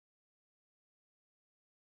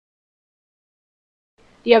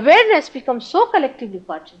The awareness becomes so collectively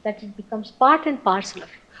conscious that it becomes part and parcel of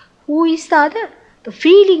you. Who is the other? The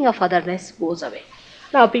feeling of otherness goes away.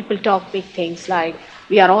 Now people talk big things like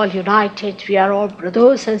we are all united, we are all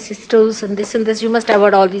brothers and sisters and this and this. You must have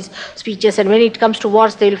heard all these speeches, and when it comes to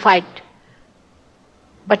wars they will fight.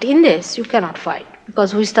 But in this you cannot fight,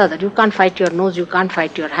 because who is the other? You can't fight your nose, you can't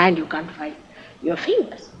fight your hand, you can't fight your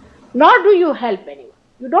fingers. Nor do you help anyone.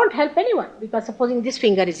 You don't help anyone, because supposing this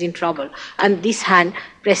finger is in trouble and this hand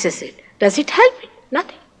presses it, does it help it?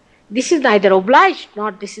 Nothing. This is neither obliged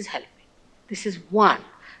nor this is helping. This is one.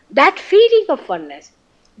 That feeling of oneness,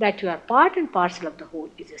 that you are part and parcel of the whole,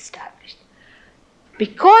 is established.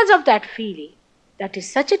 Because of that feeling, that is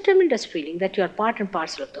such a tremendous feeling that you are part and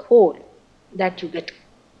parcel of the whole, that you get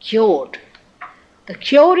cured. The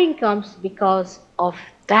curing comes because of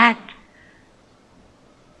that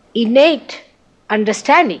innate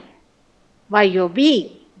understanding by your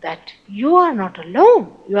being that you are not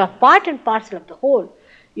alone, you are part and parcel of the whole.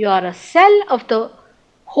 You are a cell of the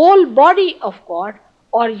whole body of God,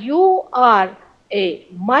 or you are a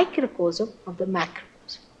microcosm of the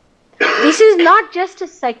macrocosm. This is not just a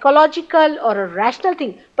psychological or a rational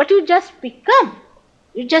thing, but you just become.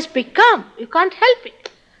 You just become. You can't help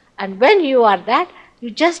it. And when you are that, you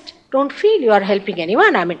just don't feel you are helping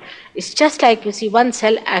anyone. I mean, it's just like you see one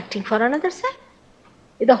cell acting for another cell.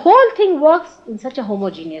 The whole thing works in such a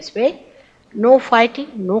homogeneous way. No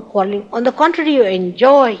fighting, no quarreling. On the contrary, you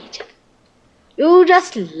enjoy each other. You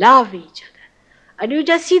just love each other. And you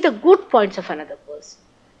just see the good points of another person.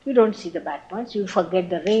 You don't see the bad points. You forget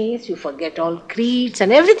the race, you forget all creeds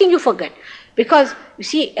and everything you forget. Because, you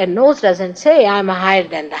see, a nose doesn't say, I am higher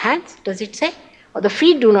than the hands. Does it say? Or the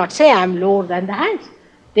feet do not say, I am lower than the hands.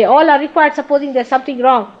 They all are required. Supposing there's something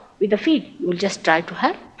wrong with the feet, you will just try to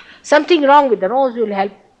help. Something wrong with the nose, you will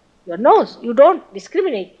help your nose. You don't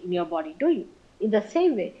discriminate in your body, do you? In the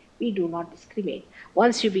same way, we do not discriminate.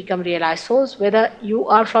 Once you become realized souls, whether you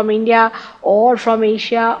are from India or from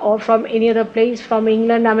Asia or from any other place, from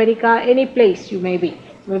England, America, any place you may be,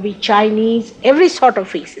 maybe Chinese, every sort of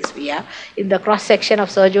faces we have in the cross section of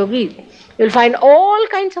Sahaj Yogis. You'll find all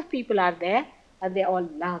kinds of people are there, and they all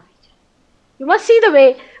love each other. You must see the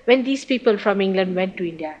way when these people from England went to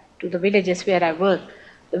India, to the villages where I work.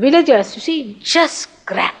 The villagers, you see, just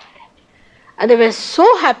grabbed them. And they were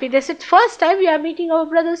so happy. They said, first time we are meeting our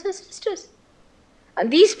brothers and sisters. And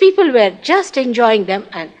these people were just enjoying them,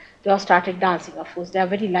 and they all started dancing. Of course, they are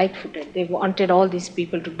very light-footed. They wanted all these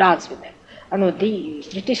people to dance with them. I know the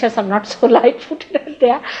Britishers are not so light-footed as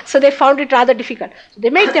they are, so they found it rather difficult. So they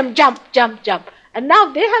made them jump, jump, jump. And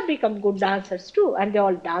now they have become good dancers too, and they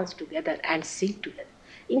all dance together and sing together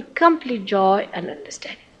in complete joy and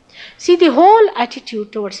understanding. See, the whole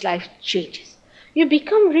attitude towards life changes. You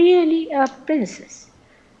become really a princess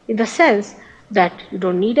in the sense that you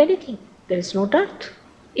don't need anything. There is no dirt.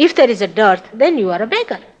 If there is a dirt, then you are a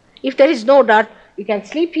beggar. If there is no dirt, you can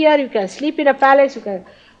sleep here, you can sleep in a palace, you can,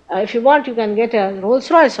 if you want, you can get a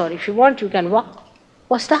Rolls Royce, or if you want, you can walk.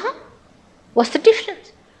 What's the harm? What's the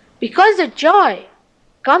difference? Because the joy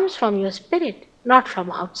comes from your spirit, not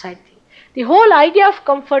from outside things. The whole idea of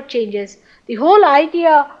comfort changes. The whole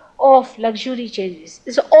idea of luxury changes.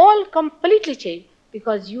 It's all completely changed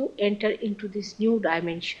because you enter into this new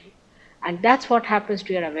dimension. And that's what happens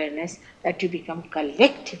to your awareness, that you become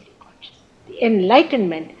collectively conscious. The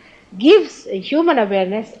enlightenment gives a human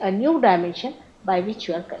awareness a new dimension by which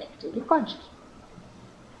you are collectively conscious.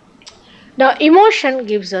 Now, emotion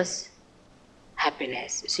gives us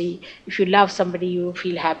happiness. You see, if you love somebody, you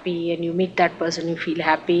feel happy, and you meet that person, you feel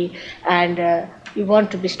happy, and you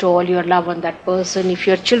want to bestow all your love on that person. If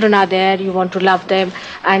your children are there, you want to love them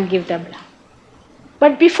and give them love.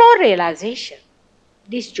 But before realization,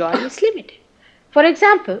 this joy is limited. For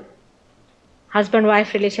example,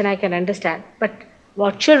 husband-wife relation I can understand, but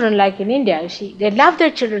about children, like in India, you see, they love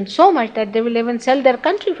their children so much that they will even sell their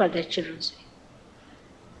country for their children's sake.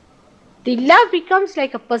 The love becomes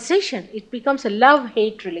like a possession. It becomes a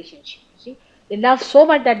love-hate relationship. You see, they love so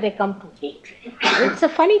much that they come to hate. It's a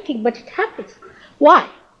funny thing, but it happens. Why?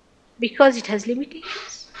 Because it has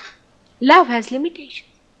limitations. Love has limitations.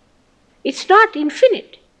 It's not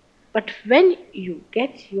infinite. But when you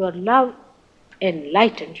get your love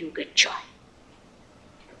enlightened, you get joy.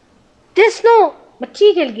 There's no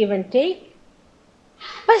material give and take,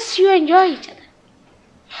 but you enjoy each other.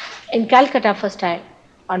 In Calcutta, first time,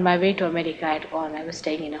 on my way to America, I was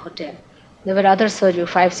staying in a hotel. There were other surgeons,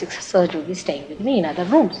 5, 6 surgeons staying with me in other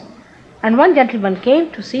rooms. And one gentleman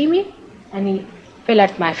came to see me, and he fell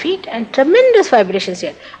at my feet, and tremendous vibrations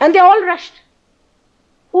here. And they all rushed.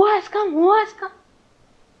 Who has come? Who has come?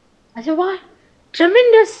 I said, why?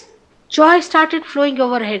 Tremendous Joy started flowing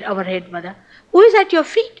over our head, mother. Who is at your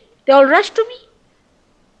feet? They all rushed to me.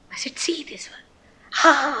 I said, see this one.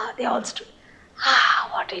 Ah, they all stood. Ah,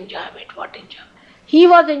 what enjoyment, what enjoyment. He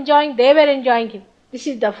was enjoying, they were enjoying him. This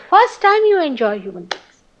is the first time you enjoy human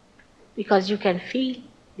beings, because you can feel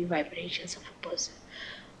the vibrations of a person.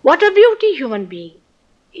 What a beauty human being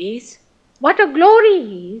is, what a glory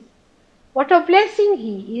he is, what a blessing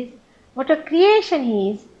he is, what a creation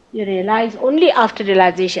he is, you realize only after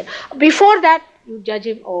realization. Before that, you judge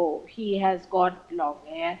him, oh, he has got long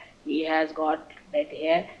hair, he has got red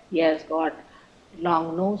hair, he has got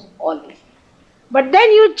long nose, all this. But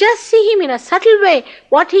then you just see him in a subtle way.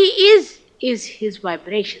 What he is his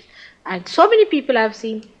vibrations. And so many people I have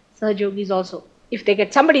seen, Sahaj Yogis also, if they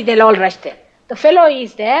get somebody, they'll all rush there. The fellow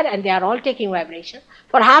is there and they are all taking vibration.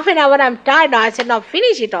 For half an hour I'm tired now. I said, now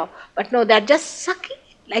finish it off. But no, they're just sucking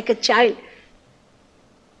it like a child.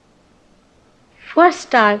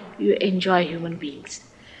 First time you enjoy human beings.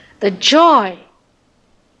 The joy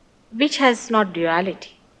which has not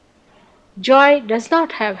duality. Joy does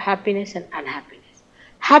not have happiness and unhappiness.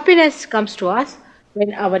 Happiness comes to us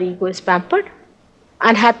when our ego is pampered.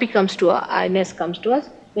 Unhappiness comes to us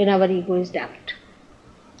when our ego is damped.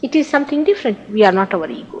 It is something different. We are not our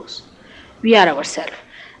egos. We are ourselves.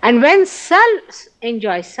 And when self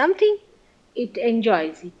enjoys something, it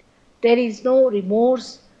enjoys it. There is no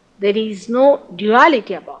remorse. There is no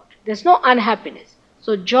duality about it. There is no unhappiness.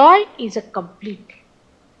 So joy is a complete.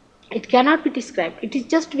 It cannot be described. It is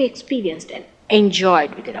just to be experienced and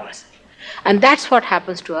enjoyed within ourselves. And that's what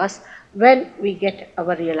happens to us when we get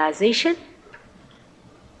our realization.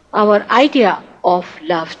 Our idea of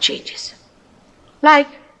love changes. Like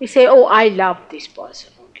we say, oh, I love this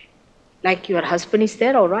person only. Like your husband is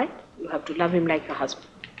there, all right? You have to love him like a husband.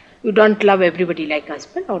 You don't love everybody like a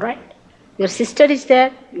husband, all right? Your sister is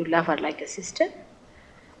there, you love her like a sister.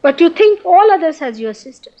 But you think all others as your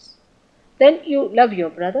sisters. Then you love your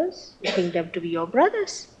brothers, you think them to be your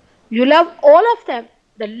brothers. You love all of them.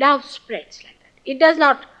 The love spreads like that. It does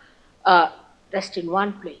not rest in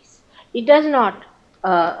one place. It does not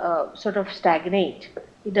sort of stagnate.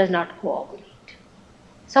 It does not coagulate.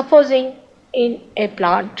 Supposing in a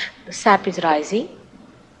plant the sap is rising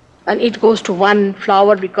and it goes to one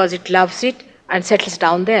flower because it loves it and settles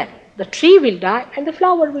down there. The tree will die and the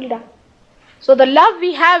flower will die. So the love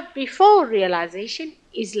we have before realization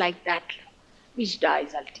is like that love, which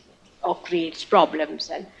dies ultimately or creates problems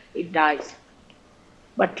and it dies.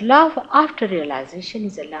 But love after realization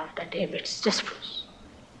is a love that emits, just flows.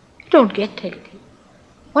 You don't get anything.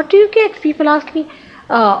 What do you get? People ask me,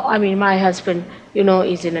 my husband,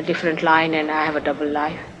 is in a different line and I have a double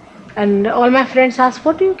life. And all my friends ask,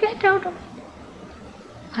 what do you get out of it?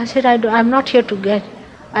 I said, I'm not here to get.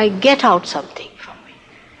 I get out something from it.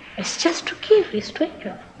 It's just to give, it's to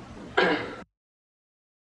enjoy.